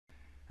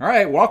All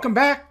right, welcome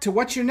back to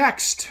What's Your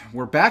Next?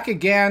 We're back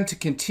again to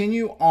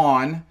continue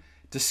on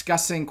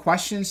discussing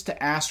questions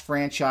to ask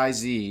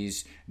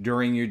franchisees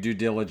during your due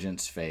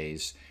diligence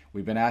phase.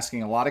 We've been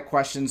asking a lot of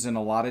questions in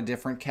a lot of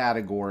different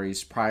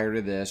categories prior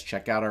to this.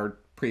 Check out our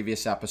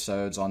previous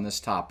episodes on this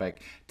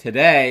topic.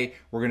 Today,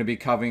 we're going to be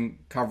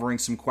covering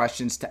some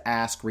questions to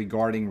ask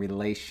regarding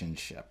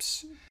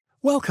relationships.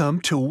 Welcome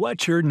to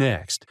What's Your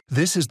Next?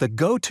 This is the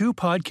go-to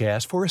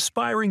podcast for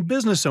aspiring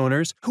business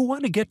owners who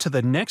want to get to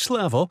the next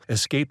level,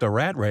 escape the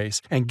rat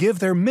race, and give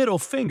their middle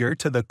finger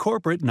to the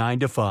corporate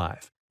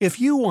 9-to-5.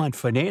 If you want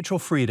financial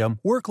freedom,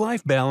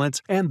 work-life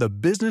balance, and the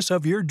business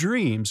of your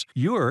dreams,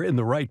 you're in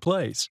the right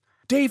place.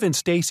 Dave and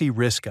Stacy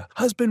Riska,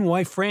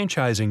 husband-wife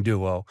franchising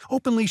duo,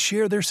 openly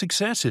share their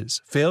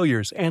successes,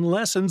 failures, and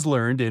lessons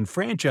learned in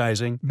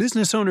franchising,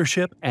 business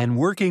ownership, and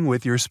working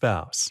with your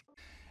spouse.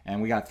 And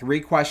we got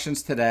 3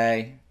 questions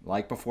today.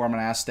 Like before, I'm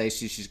going to ask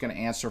Stacy. She's going to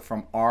answer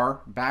from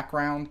our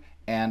background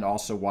and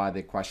also why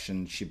the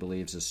question she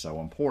believes is so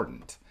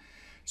important.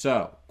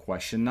 So,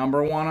 question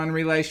number 1 on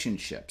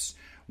relationships.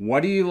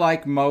 What do you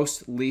like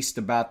most, least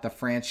about the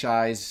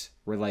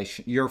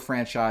your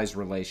franchise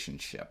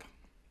relationship?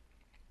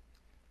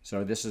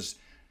 So this is,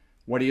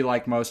 what do you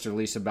like most or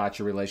least about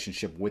your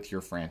relationship with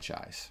your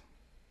franchise?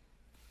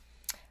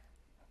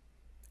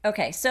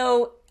 Okay,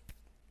 so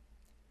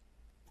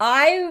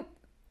I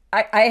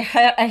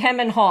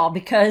hem and haw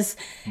because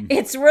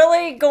it's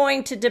really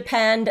going to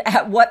depend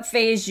at what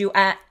phase you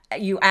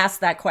ask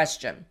that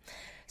question.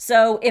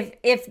 So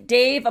if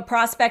Dave, a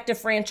prospective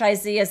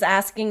franchisee, is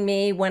asking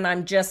me when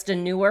I'm just a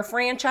newer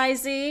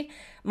franchisee,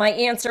 my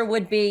answer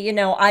would be,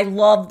 I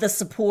love the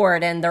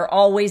support and they're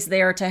always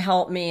there to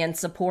help me and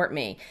support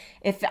me.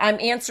 If I'm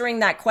answering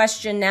that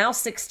question now,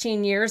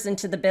 16 years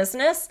into the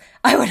business,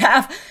 I would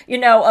have,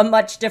 a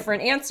much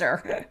different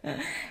answer.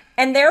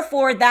 And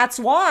therefore, that's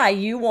why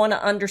you want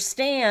to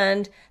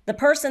understand the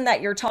person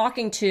that you're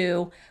talking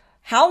to.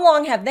 How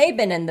long have they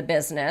been in the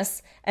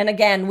business? And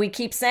again, we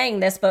keep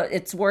saying this, but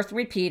it's worth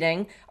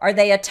repeating. Are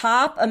they a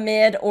top, a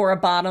mid, or a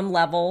bottom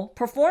level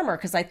performer?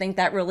 Because I think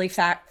that really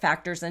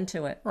factors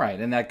into it. Right.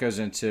 And that goes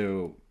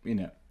into,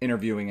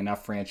 interviewing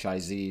enough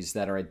franchisees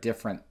that are at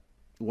different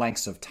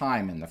lengths of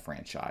time in the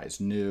franchise.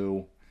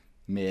 New,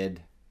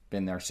 mid,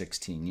 been there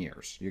 16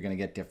 years. You're going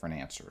to get different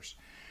answers.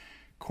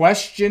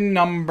 Question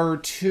number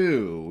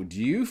 2.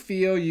 Do you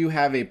feel you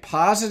have a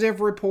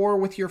positive rapport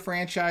with your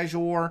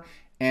franchisor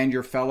and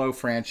your fellow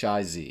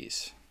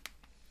franchisees?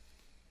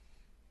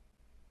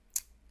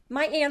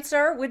 My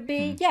answer would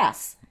be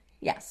yes.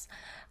 Yes.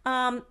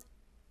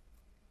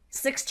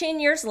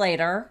 16 years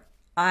later,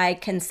 I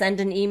can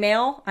send an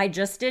email. I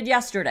just did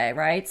yesterday,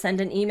 right?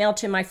 Send an email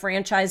to my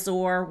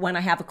franchisor when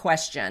I have a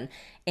question,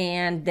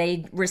 and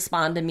they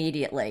respond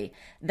immediately.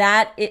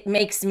 That, it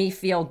makes me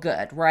feel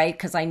good, right?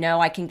 Because I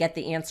know I can get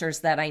the answers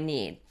that I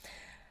need.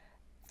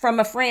 From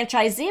a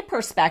franchisee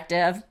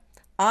perspective,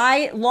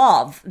 I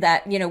love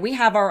that, we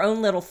have our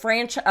own little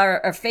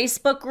our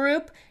Facebook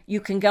group.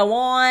 You can go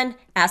on,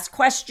 ask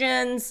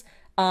questions,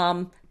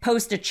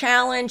 post a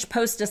challenge,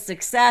 post a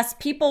success.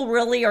 People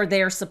really are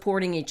there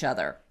supporting each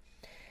other.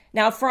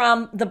 Now,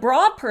 from the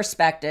broad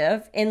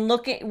perspective, in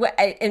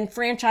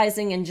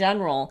franchising in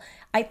general,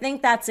 I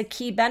think that's a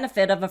key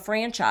benefit of a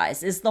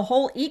franchise is the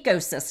whole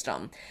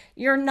ecosystem.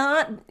 You're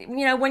not,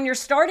 when you're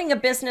starting a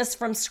business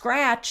from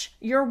scratch,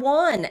 you're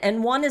one,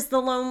 and one is the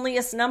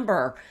loneliest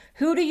number.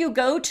 Who do you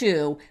go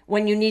to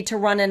when you need to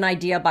run an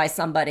idea by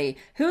somebody?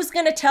 Who's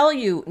going to tell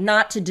you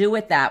not to do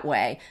it that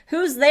way?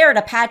 Who's there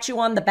to pat you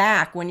on the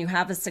back when you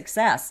have a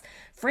success?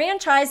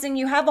 Franchising,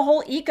 you have a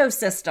whole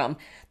ecosystem.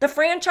 The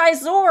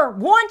franchisor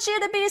wants you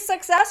to be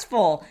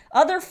successful.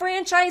 Other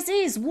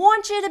franchisees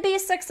want you to be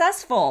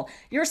successful.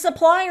 Your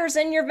suppliers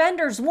and your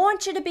vendors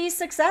want you to be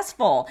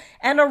successful.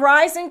 And a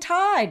rising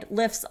tide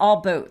lifts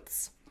all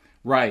boats.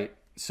 Right.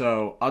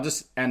 So I'll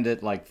just end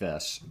it like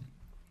this.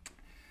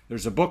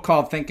 There's a book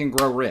called Think and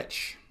Grow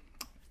Rich.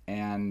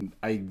 And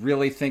I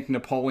really think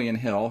Napoleon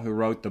Hill, who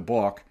wrote the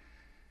book,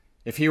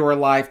 if he were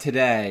alive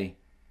today,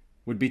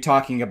 would be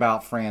talking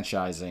about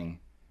franchising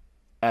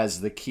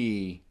as a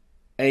key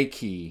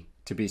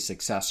to be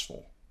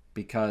successful.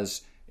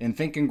 Because in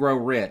Think and Grow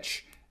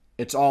Rich,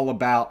 it's all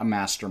about a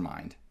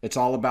mastermind. It's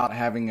all about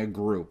having a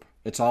group.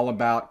 It's all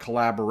about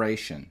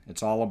collaboration.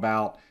 It's all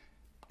about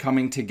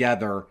coming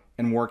together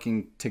and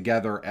working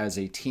together as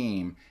a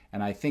team.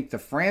 And I think the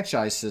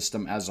franchise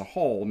system as a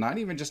whole, not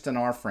even just in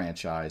our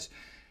franchise,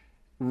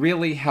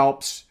 really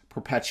helps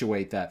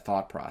perpetuate that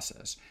thought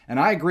process. And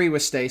I agree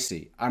with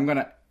Stacy. I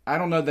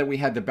don't know that we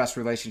had the best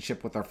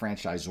relationship with our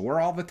franchisor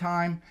all the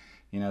time.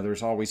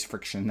 There's always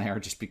friction there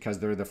just because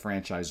they're the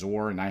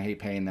franchisor and I hate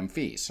paying them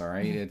fees, all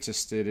right? It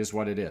is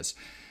what it is.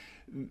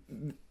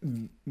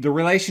 The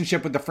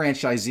relationship with the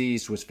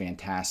franchisees was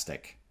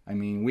fantastic. I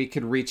mean, we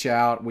could reach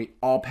out. We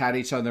all pat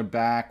each other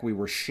back. We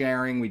were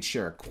sharing. We'd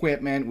share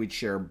equipment. We'd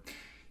share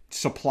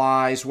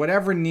supplies.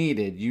 Whatever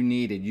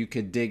you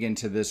could dig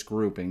into this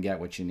group and get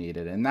what you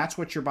needed. And that's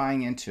what you're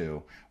buying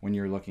into when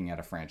you're looking at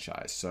a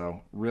franchise.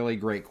 So really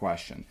great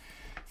question.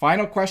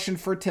 Final question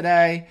for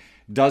today.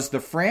 Does the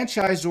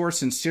franchisor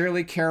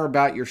sincerely care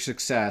about your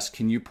success?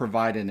 Can you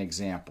provide an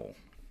example?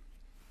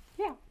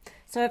 Yeah.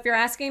 So if you're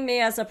asking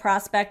me as a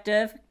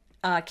prospective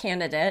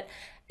candidate,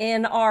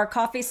 in our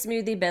coffee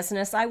smoothie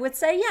business, I would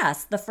say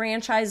yes, the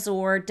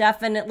franchisor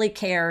definitely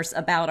cares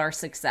about our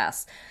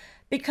success.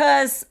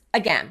 Because,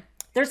 again,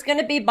 there's going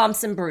to be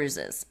bumps and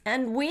bruises.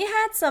 And we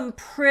had some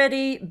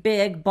pretty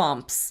big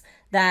bumps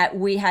that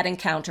we had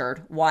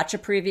encountered. Watch a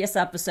previous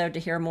episode to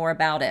hear more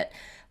about it.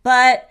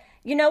 But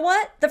you know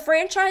what? The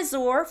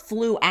franchisor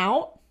flew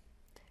out,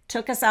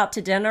 took us out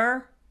to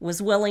dinner,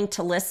 was willing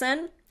to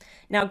listen.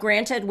 Now,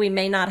 granted, we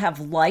may not have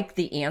liked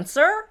the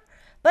answer,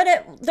 but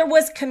there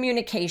was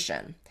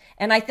communication.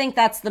 And I think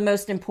that's the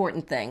most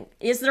important thing.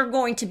 Is there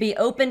going to be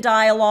open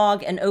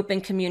dialogue and open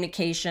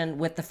communication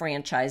with the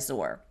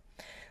franchisor?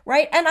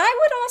 Right? And I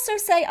would also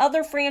say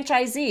other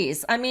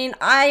franchisees. I mean,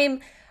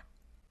 I'm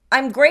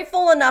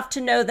grateful enough to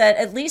know that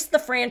at least the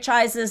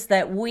franchises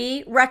that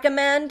we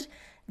recommend,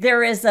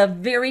 there is a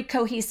very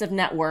cohesive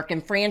network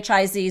and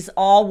franchisees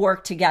all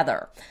work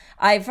together.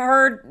 I've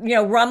heard,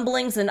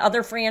 rumblings in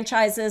other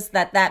franchises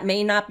that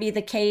may not be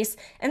the case.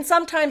 And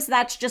sometimes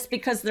that's just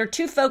because they're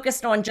too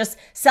focused on just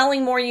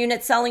selling more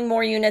units,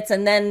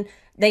 and then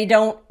they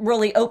don't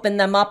really open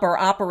them up or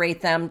operate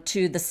them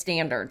to the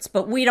standards.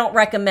 But we don't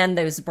recommend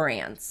those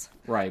brands.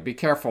 Right. Be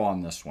careful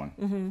on this one.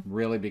 Mm-hmm.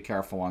 Really be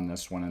careful on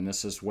this one. And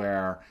this is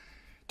where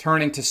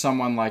turning to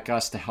someone like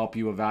us to help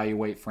you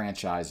evaluate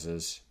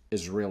franchises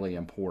is really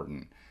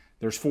important.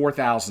 There's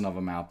 4,000 of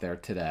them out there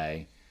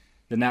today.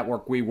 The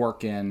network we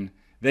work in,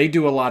 they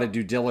do a lot of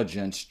due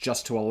diligence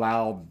just to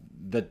allow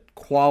the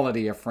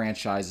quality of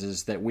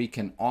franchises that we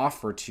can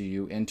offer to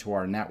you into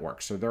our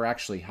network. So they're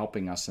actually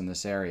helping us in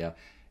this area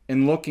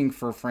in looking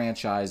for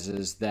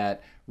franchises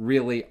that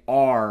really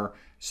are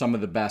some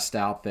of the best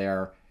out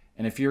there.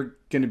 And if you're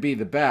going to be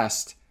the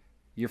best,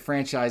 your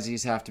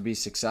franchisees have to be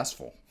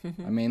successessful.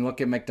 I mean,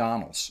 look at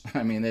McDonald's.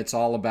 I mean, it's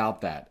all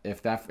about that.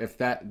 If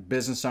that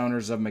business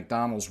owners of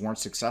McDonald's weren't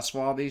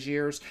successful all these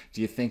years,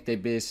 do you think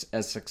they'd be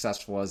as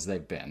successful as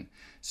they've been?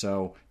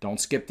 So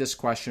don't skip this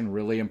question,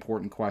 really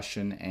important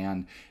question.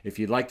 And if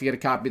you'd like to get a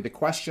copy of the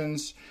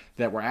questions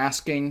that we're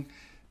asking,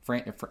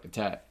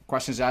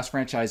 questions to ask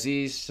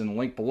franchisees, send a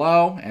link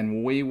below,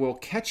 and we will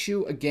catch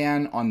you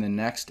again on the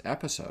next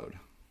episode.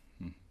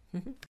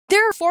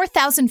 There are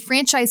 4,000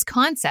 franchise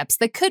concepts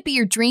that could be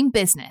your dream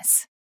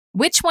business.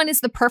 Which one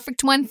is the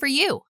perfect one for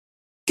you?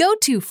 Go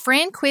to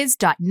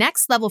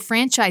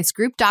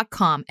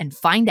franquiz.nextlevelfranchisegroup.com and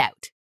find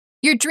out.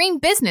 Your dream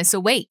business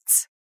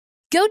awaits.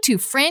 Go to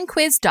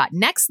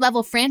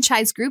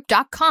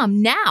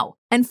franquiz.nextlevelfranchisegroup.com now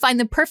and find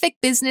the perfect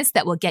business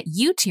that will get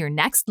you to your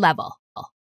next level.